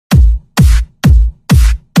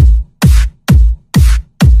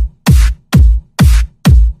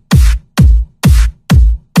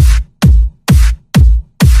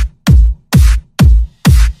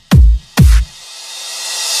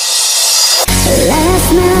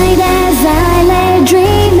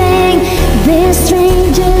this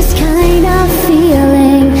strangest kind of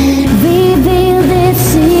feeling revealed its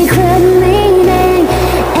secret meaning.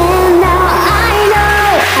 And now I know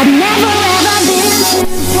I've never ever been to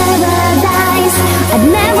paradise. I've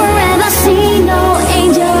never ever seen no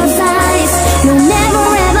angel's eyes. No, never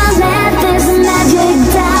ever let this magic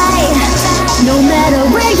die. No matter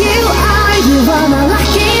where you are my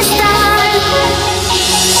lucky star.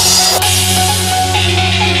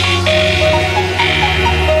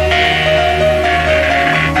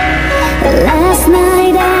 Last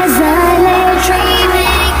night as I lay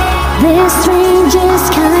dreaming, this strangest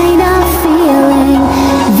kind of feeling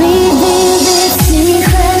revealed its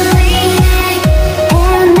secret meaning.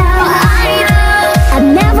 And now I know I've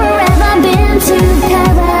never ever been to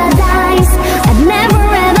paradise. I've never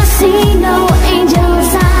ever seen no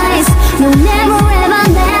angel's eyes. No, never ever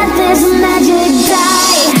let this magic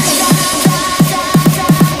die.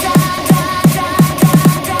 No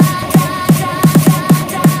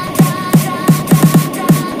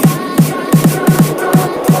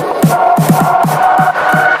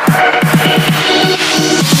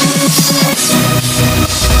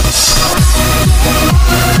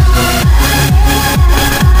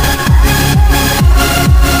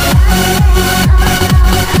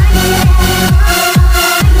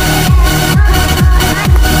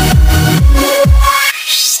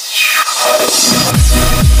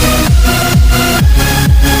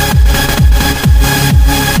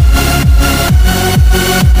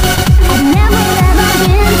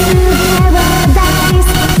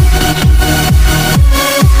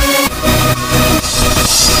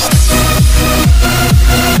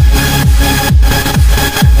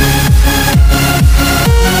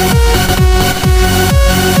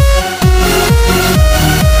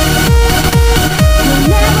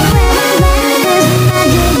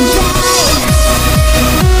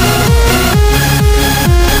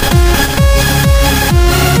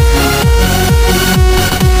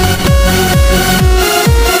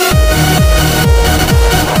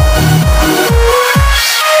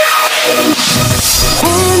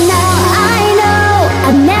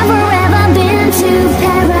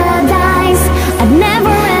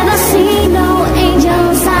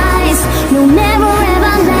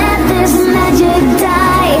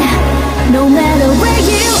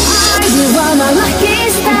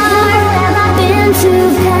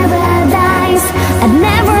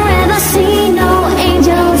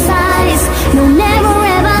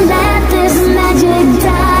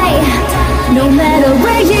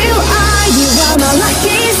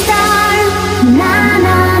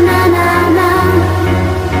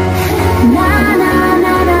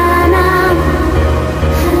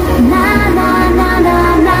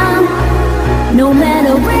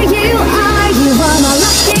matter where you are my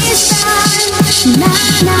lucky star. Na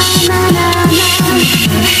na na na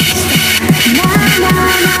na.